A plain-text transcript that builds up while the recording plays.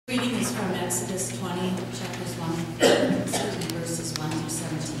is from Exodus 20, verses 1 through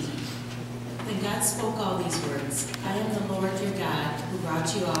 17. Then God spoke all these words. I am the Lord your God, who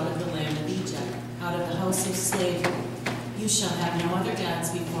brought you out of the land of Egypt, out of the house of slavery. You shall have no other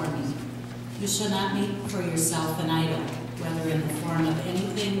gods before me. You shall not make for yourself an idol, whether in the form of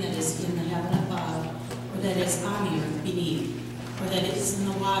anything that is in the heaven above, or that is on the earth beneath, or that is in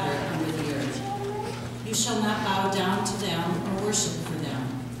the water under the earth. You shall not bow down to them or worship for them.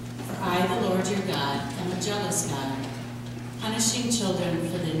 For I, the Lord your God, am a jealous God, punishing children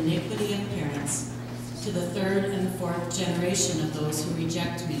for the iniquity of parents, to the third and the fourth generation of those who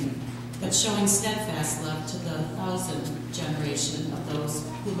reject me, but showing steadfast love to the 1,000th generation of those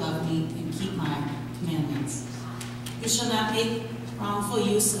who love me and keep my commandments. You shall not make wrongful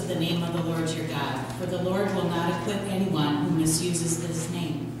use of the name of the Lord your God, for the Lord will not acquit anyone who misuses this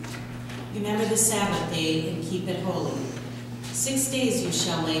name. Remember the Sabbath day and keep it holy. 6 days you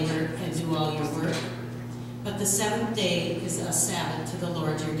shall labor and do all your work, but the seventh day is a Sabbath to the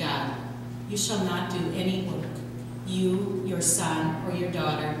Lord your God. You shall not do any work, you, your son or your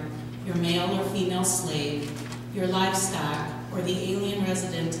daughter, your male or female slave, your livestock, or the alien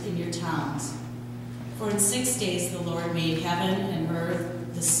resident in your towns. For in 6 days the Lord made heaven and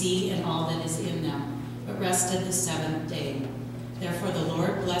earth, the sea, and all that is in them, but rested the seventh day. Therefore the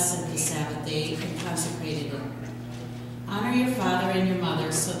Lord blessed the Sabbath day and consecrated it. Honor your father and your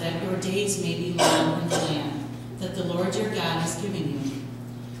mother, so that your days may be long in the land that the Lord your God is giving you.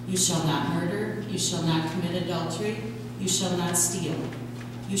 You shall not murder, you shall not commit adultery, you shall not steal.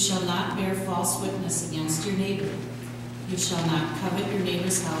 You shall not bear false witness against your neighbor. You shall not covet your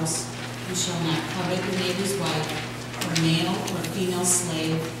neighbor's house. You shall not covet your neighbor's wife, or male or female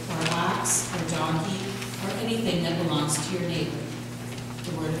slave, or ox, or donkey, or anything that belongs to your neighbor.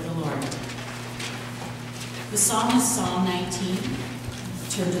 The word of the Lord. The psalm is Psalm 19.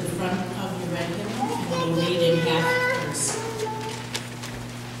 Turn to the front of your red hymn, and we'll read in half verse.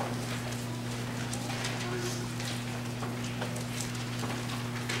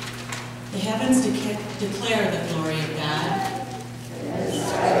 The heavens declare the glory of God. The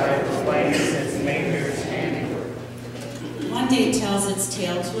sky proclaims its Maker's handiwork. One day tells its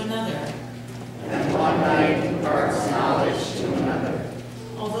tale to another, and one night imparts knowledge to another.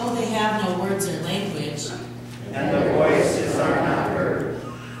 Although they have no words or language, and their voices are not heard,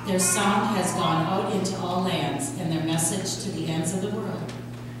 their song has gone out into all lands, and their message to the ends of the world.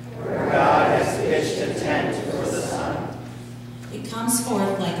 Where God has pitched a tent for the sun. It comes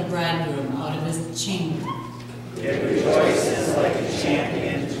forth like a bridegroom out of his chamber. It rejoices like a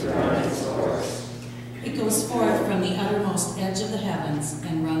champion to run its course. It goes forth from the uttermost edge of the heavens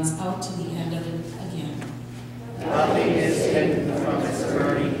and runs out to the end of it again. Nothing is hidden from its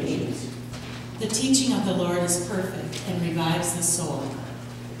burning heat. The teaching of the Lord is perfect and revives the soul.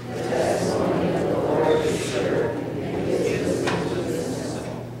 The testimony of the Lord is sure and gives wisdom.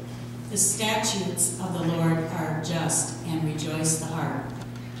 The statutes of the Lord are just and rejoice the heart.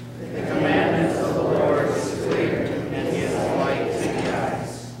 The commandments of the Lord is clear and gives light to the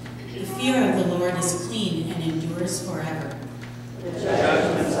eyes. The fear of the Lord is clean and endures forever. The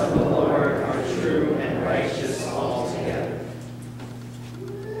judgments of the Lord are true and righteous altogether.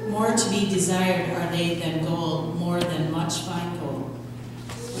 More to be desired are they than gold, more than much fine gold.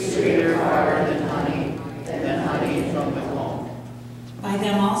 Sweeter far than honey from the comb. By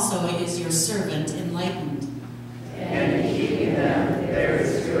them also is your servant enlightened. And in keeping them there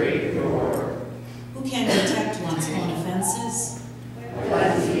is great reward. Who can detect one's own offenses?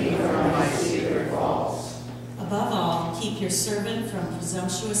 Cleanse me from my secret faults. Above all, keep your servant from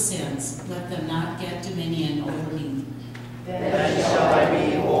presumptuous sins. Let them not get dominion over me. Then shall I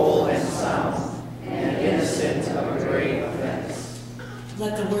be whole and sound, and innocent of a great offense.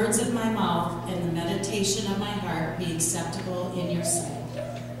 Let the words of my mouth and the meditation of my heart be acceptable in your sight.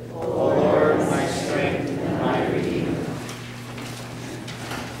 O Lord, my strength and my redeemer.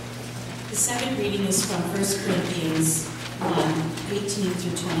 The second reading is from 1 Corinthians 1:18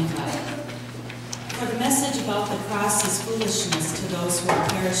 through 25. For the message about the cross is foolishness to those who are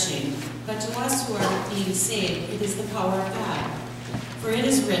perishing, but to us who are being saved, it is the power of God. For it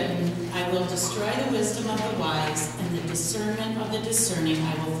is written, I will destroy the wisdom of the wise, and the discernment of the discerning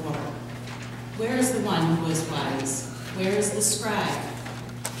I will thwart. Where is the one who is wise? Where is the scribe?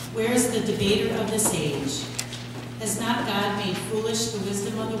 Where is the debater of this age? Has not God made foolish the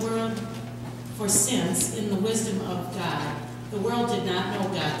wisdom of the world? For since, in the wisdom of God, the world did not know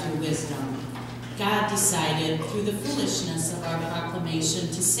God through wisdom, God decided through the foolishness of our proclamation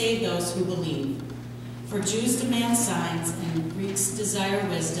to save those who believe. For Jews demand signs and Greeks desire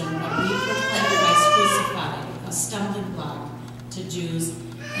wisdom, but we proclaim Christ crucified, a stumbling block to Jews,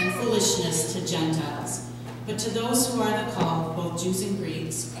 and foolishness to Gentiles. But to those who are the called, both Jews and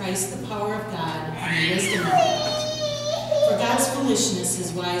Greeks, Christ the power of God and the wisdom of God. For God's foolishness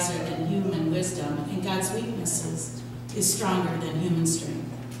is wiser than human wisdom, and God's weaknesses is stronger than human strength.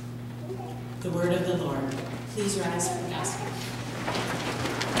 The word of the Lord. Please rise for the gospel.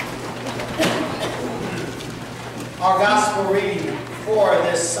 Our gospel reading for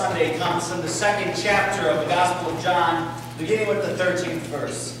this Sunday comes from the second chapter of the Gospel of John, beginning with the 13th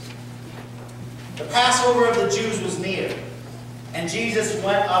verse. The Passover of the Jews was near, and Jesus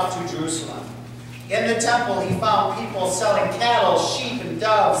went up to Jerusalem. In the temple he found people selling cattle, sheep, and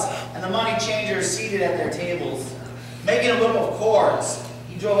doves, and the money changers seated at their tables. Making a loop of cords,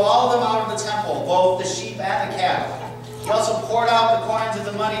 he drove all of them out of the temple, both the sheep and the cattle. He also poured out the coins of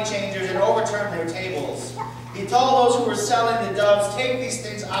the money changers and overturned their tables. He told those who were selling the doves, "Take these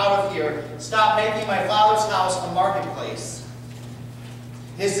things out of here. Stop making my Father's house a marketplace."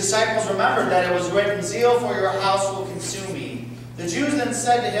 His disciples remembered that it was written, "Zeal for your house will consume me." The Jews then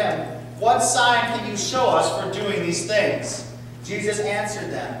said to him, "What sign can you show us for doing these things?" Jesus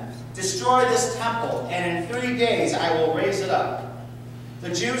answered them, "Destroy this temple, and in 3 days I will raise it up." The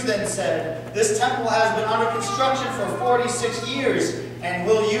Jews then said, "This temple has been under construction for 46 years, and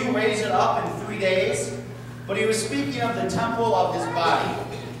will you raise it up in 3 days?" But he was speaking of the temple of his body.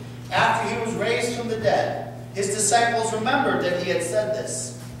 After he was raised from the dead, his disciples remembered that he had said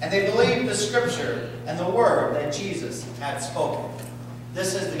this, and they believed the scripture and the word that Jesus had spoken.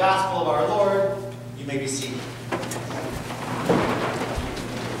 This is the gospel of our Lord. You may be seated.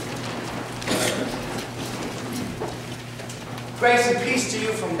 Grace and peace to you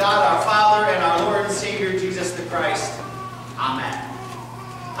from God our Father and our Lord and Savior Jesus the Christ. Amen.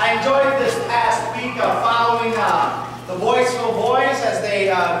 I enjoyed this past week of following the Boyceville boys as they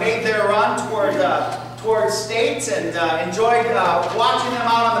made their run toward states, and enjoyed watching them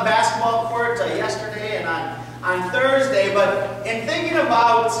out on the basketball court yesterday and on Thursday. But in thinking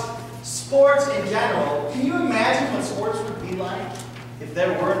about sports in general, can you imagine what sports would be like if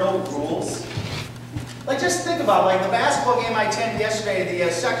there were no rules? Like, just think about, like, the basketball game I attended yesterday,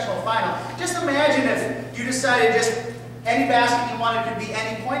 the sectional final. Just imagine if you decided just any basket you wanted could be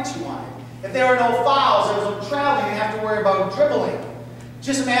any points you wanted. If there were no fouls, there was no traveling, you didn't have to worry about dribbling.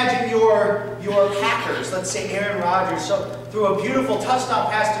 Just imagine your Packers, let's say Aaron Rodgers, threw a beautiful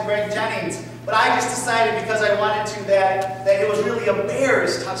touchdown pass to Greg Jennings, but I just decided because I wanted to that it was really a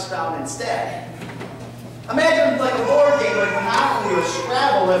Bears touchdown instead. Imagine like a board game like Monopoly or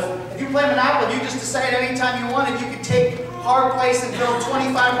Scrabble. If you play Monopoly, you just decide anytime you wanted, you could take Hard Place and build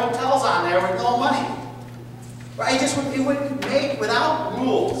 25 hotels on there with no money. Right? It wouldn't make, without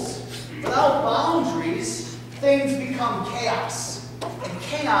rules, without boundaries, things become chaos. And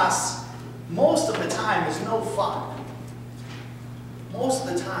chaos, most of the time, is no fun. Most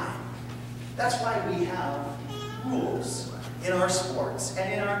of the time. That's why we have rules in our sports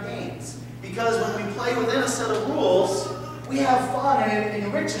and in our games. Because when we play within a set of rules, we have fun, and it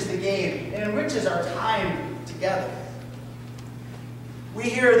enriches the game. It enriches our time together. We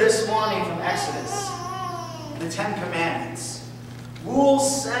hear this morning from Exodus, the 10 Commandments.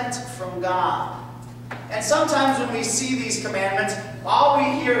 Rules sent from God. And sometimes when we see these commandments, all we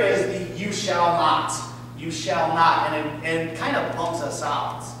hear is the "you shall not." You shall not. And it kind of bumps us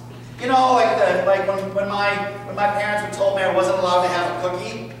out. You know, like when my parents were told me I wasn't allowed to have a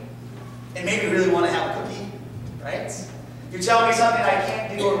cookie, it made me really want to have a cookie, right? You're telling me something I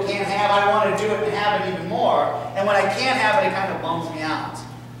can't do or can't have, I want to do it and have it even more. And when I can't have it, it kind of bums me out.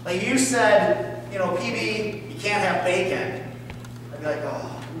 Like you said, you know, PB, you can't have bacon. I'd be like,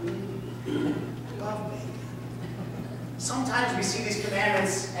 oh, I love bacon. Sometimes we see these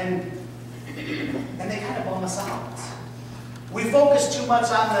commandments and they kind of bum us out. We focus too much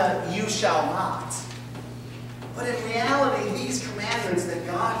on the "you shall not." But in reality, these commandments that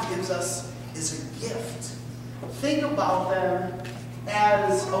God gives us is a gift. Think about them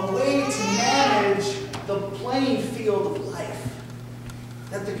as a way to manage the playing field of life.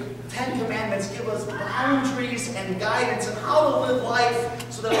 That the 10 Commandments give us boundaries and guidance on how to live life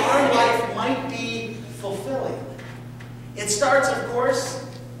so that our life might be fulfilling. It starts, of course,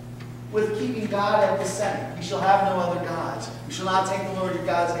 with keeping God at the center. You shall have no other gods. You shall not take the Lord your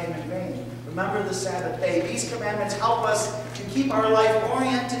God's name in vain. Remember the Sabbath day. These commandments help us to keep our life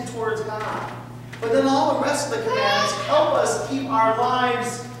oriented towards God. But then all the rest of the commandments help us keep our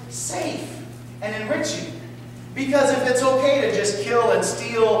lives safe and enriching. Because if it's okay to just kill and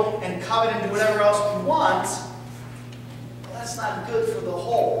steal and covet and do whatever else we want, well, that's not good for the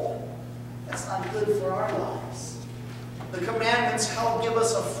whole. That's not good for our lives. The commandments help give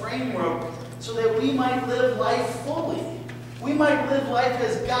us a framework so that we might live life fully. we might live life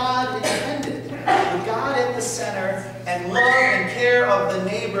as God intended, with God at the center, and love and care of the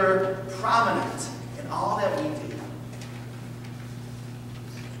neighbor prominent in all that we do.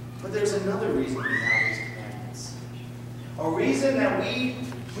 But there's another reason we have these commandments. A reason that we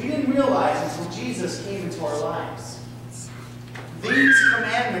didn't realize until Jesus came into our lives. These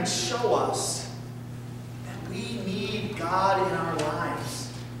commandments show us that we need God in our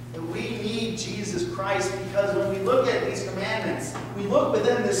lives. That we need Jesus Christ, because when we look at these commandments, we look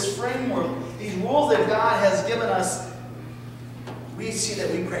within this framework, these rules that God has given us, we see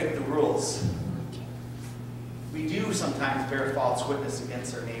that we break the rules. We do sometimes bear false witness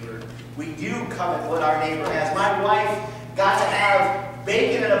against our neighbor. We do covet what our neighbor has. My wife got to have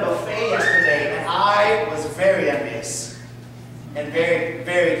bacon at a buffet yesterday, and I was very envious. And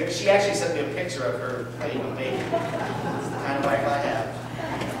very, she actually sent me a picture of her plate of bacon. That's the kind of wife I have.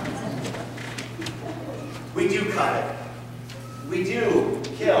 We do covet. We do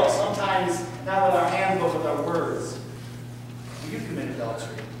kill. Sometimes, not with our hands, but with our words. We do commit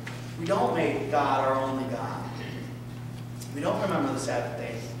adultery. We don't make God our only God. We don't remember the Sabbath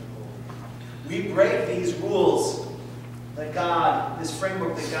day. We break these rules that God, this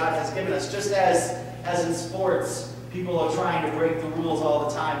framework that God has given us, just as in sports, people are trying to break the rules all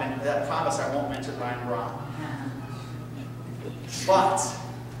the time, and I promise I won't mention Ryan Braun. But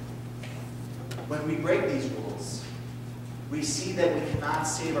when we break these rules, we see that we cannot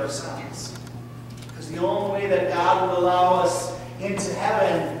save ourselves. Because the only way that God will allow us into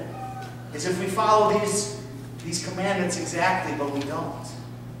heaven is if we follow these commandments exactly, but we don't.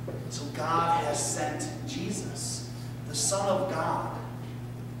 So God has sent Jesus, the Son of God,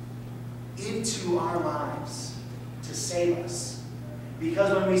 into our lives to save us.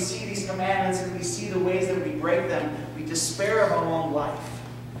 Because when we see these commandments and we see the ways that we break them, we despair of our own life.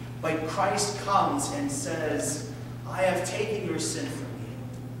 But Christ comes and says, I have taken your sin from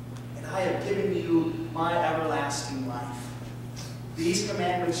you, and I have given you my everlasting life. These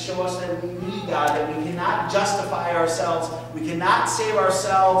commandments show us that we need God, that we cannot justify ourselves, we cannot save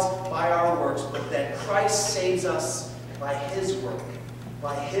ourselves by our works, but that Christ saves us by His work,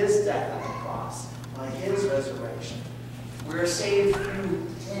 by His death on the cross, by His resurrection. We are saved through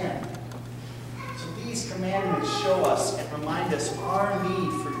Him. So these commandments show us and remind us our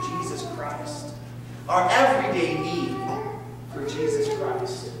need for Jesus Christ, our everyday need for Jesus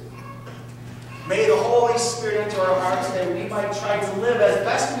Christ. May the Holy Spirit enter our hearts that we might try to live as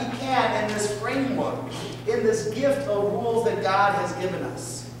best we can in this framework, in this gift of rules that God has given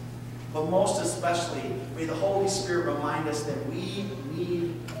us. But most especially, may the Holy Spirit remind us that we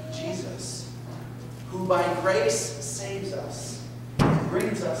need Jesus, who by grace saves us and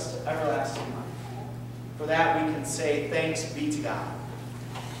brings us to everlasting life. For that we can say, thanks be to God.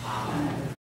 Amen.